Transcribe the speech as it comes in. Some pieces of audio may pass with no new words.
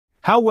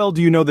How well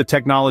do you know the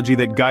technology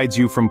that guides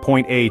you from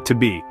point A to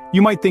B?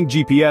 You might think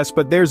GPS,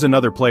 but there's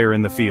another player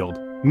in the field.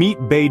 Meet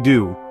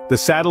BeiDou, the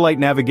satellite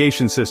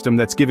navigation system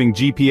that's giving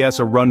GPS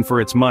a run for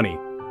its money.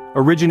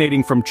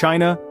 Originating from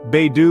China,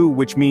 BeiDou,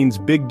 which means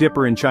Big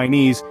Dipper in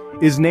Chinese,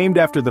 is named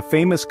after the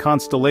famous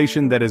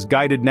constellation that has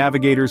guided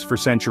navigators for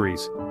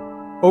centuries.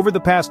 Over the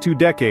past 2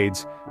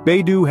 decades,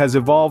 BeiDou has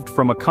evolved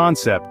from a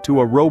concept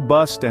to a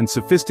robust and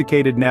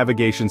sophisticated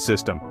navigation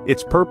system.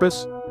 Its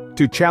purpose?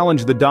 To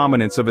challenge the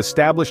dominance of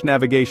established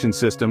navigation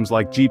systems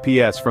like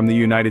GPS from the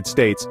United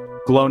States,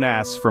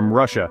 GLONASS from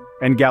Russia,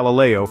 and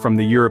Galileo from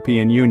the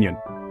European Union.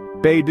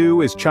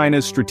 BeiDou is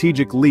China's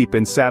strategic leap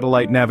in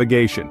satellite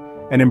navigation,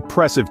 an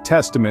impressive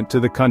testament to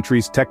the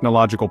country's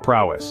technological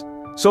prowess.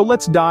 So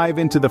let's dive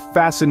into the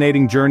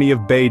fascinating journey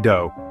of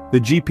BeiDou,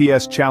 the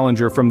GPS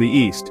challenger from the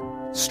East.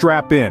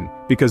 Strap in,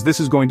 because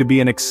this is going to be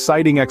an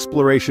exciting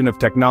exploration of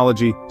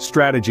technology,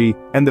 strategy,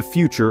 and the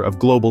future of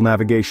global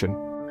navigation.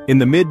 In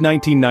the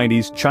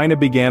mid-1990s, China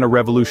began a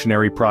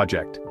revolutionary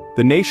project.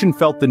 The nation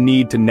felt the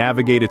need to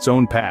navigate its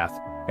own path,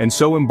 and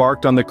so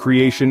embarked on the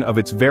creation of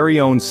its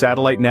very own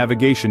satellite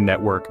navigation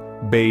network,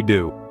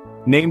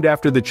 BeiDou. Named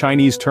after the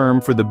Chinese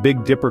term for the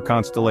Big Dipper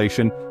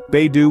constellation,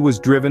 BeiDou was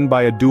driven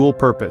by a dual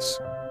purpose.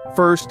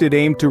 First, it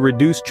aimed to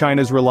reduce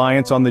China's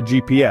reliance on the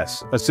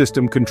GPS, a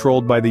system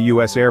controlled by the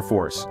US Air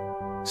Force.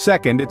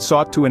 Second, it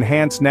sought to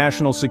enhance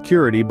national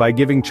security by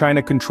giving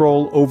China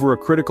control over a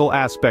critical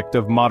aspect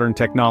of modern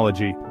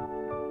technology.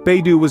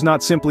 BeiDou was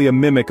not simply a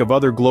mimic of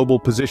other global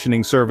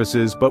positioning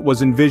services but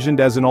was envisioned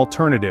as an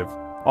alternative,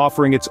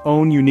 offering its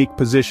own unique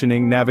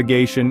positioning,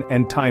 navigation,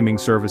 and timing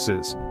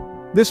services.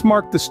 This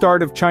marked the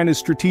start of China's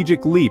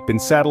strategic leap in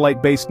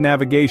satellite-based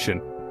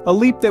navigation, a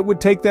leap that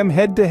would take them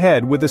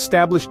head-to-head with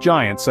established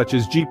giants such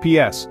as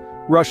GPS,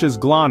 Russia's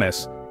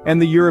GLONASS,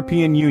 and the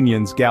European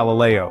Union's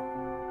Galileo.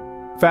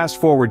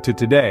 Fast forward to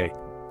today,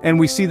 and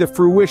we see the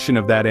fruition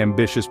of that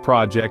ambitious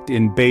project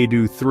in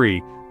BeiDou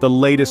 3, the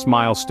latest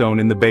milestone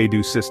in the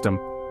BeiDou system.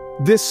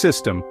 This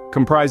system,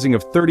 comprising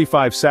of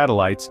 35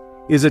 satellites,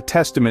 is a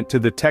testament to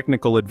the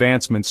technical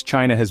advancements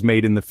China has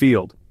made in the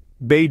field.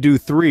 BeiDou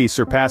 3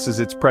 surpasses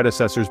its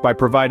predecessors by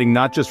providing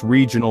not just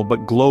regional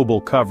but global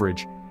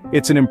coverage.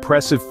 It's an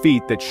impressive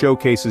feat that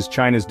showcases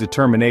China's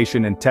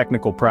determination and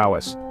technical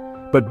prowess.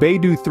 But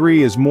BeiDou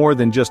 3 is more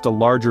than just a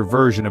larger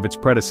version of its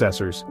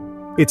predecessors.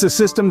 It's a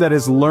system that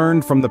has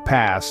learned from the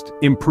past,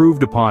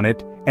 improved upon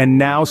it, and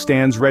now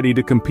stands ready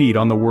to compete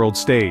on the world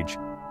stage.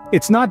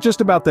 It's not just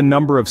about the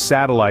number of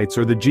satellites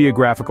or the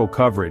geographical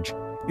coverage.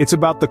 It's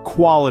about the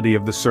quality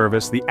of the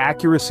service, the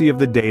accuracy of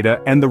the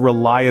data, and the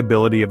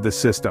reliability of the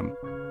system.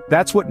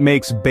 That's what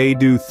makes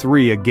BeiDou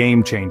 3 a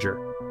game-changer.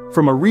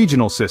 From a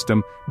regional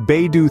system,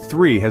 BeiDou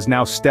 3 has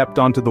now stepped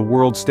onto the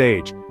world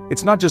stage.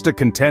 It's not just a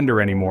contender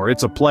anymore,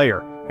 it's a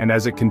player. And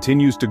as it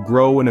continues to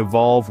grow and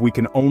evolve, we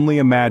can only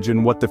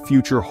imagine what the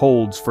future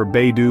holds for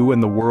BeiDou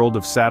and the world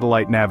of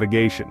satellite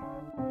navigation.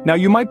 Now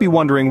you might be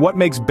wondering what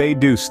makes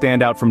BeiDou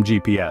stand out from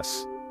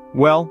GPS.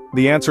 Well,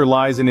 the answer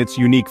lies in its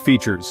unique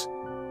features.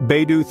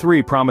 BeiDou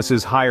 3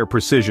 promises higher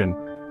precision,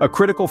 a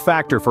critical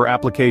factor for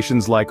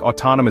applications like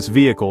autonomous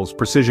vehicles,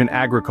 precision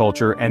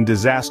agriculture, and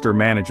disaster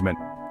management.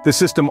 The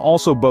system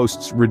also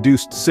boasts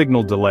reduced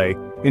signal delay,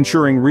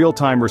 ensuring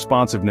real-time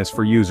responsiveness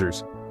for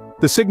users.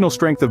 The signal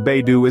strength of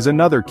BeiDou is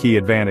another key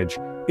advantage.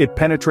 It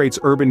penetrates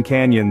urban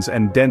canyons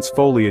and dense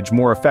foliage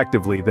more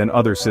effectively than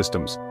other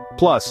systems.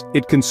 Plus,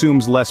 it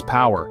consumes less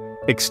power,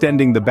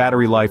 extending the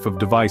battery life of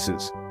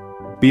devices.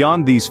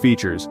 Beyond these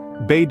features,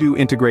 BeiDou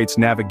integrates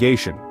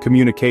navigation,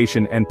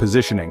 communication, and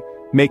positioning,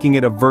 making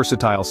it a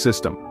versatile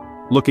system.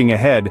 Looking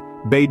ahead,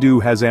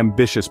 BeiDou has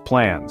ambitious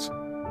plans.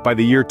 By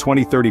the year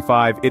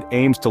 2035, it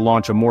aims to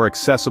launch a more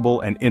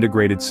accessible and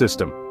integrated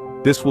system.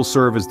 This will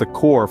serve as the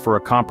core for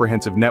a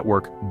comprehensive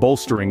network,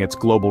 bolstering its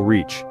global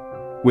reach.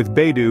 With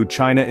BeiDou,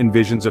 China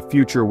envisions a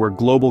future where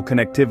global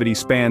connectivity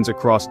spans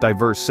across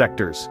diverse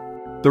sectors.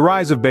 The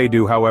rise of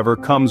BeiDou, however,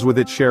 comes with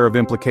its share of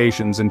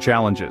implications and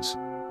challenges.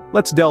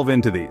 Let's delve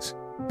into these.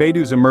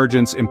 BeiDou's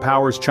emergence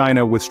empowers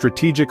China with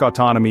strategic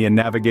autonomy and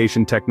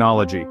navigation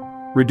technology,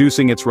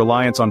 reducing its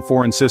reliance on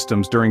foreign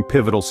systems during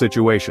pivotal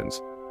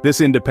situations. This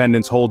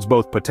independence holds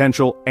both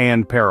potential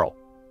and peril.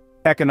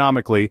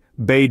 Economically,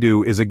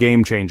 BeiDou is a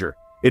game-changer.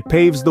 It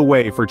paves the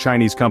way for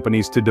Chinese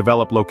companies to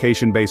develop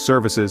location-based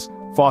services,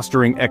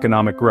 fostering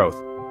economic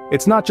growth.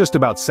 It's not just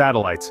about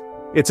satellites,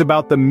 it's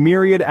about the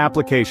myriad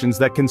applications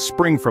that can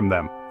spring from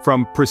them,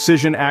 from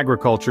precision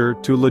agriculture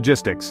to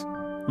logistics.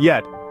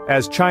 Yet,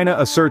 as China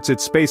asserts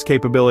its space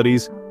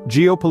capabilities,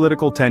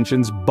 geopolitical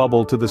tensions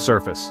bubble to the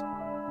surface.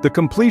 The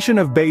completion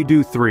of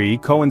BeiDou 3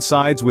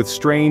 coincides with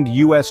strained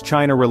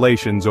US-China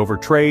relations over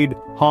trade,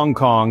 Hong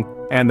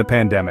Kong, and the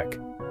pandemic.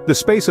 The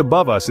space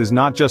above us is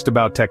not just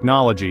about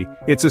technology,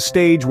 it's a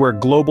stage where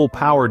global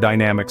power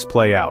dynamics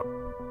play out.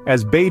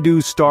 As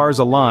BeiDou's stars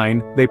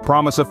align, they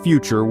promise a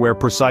future where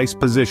precise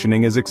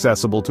positioning is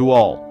accessible to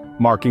all,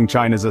 marking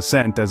China's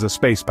ascent as a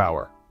space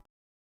power.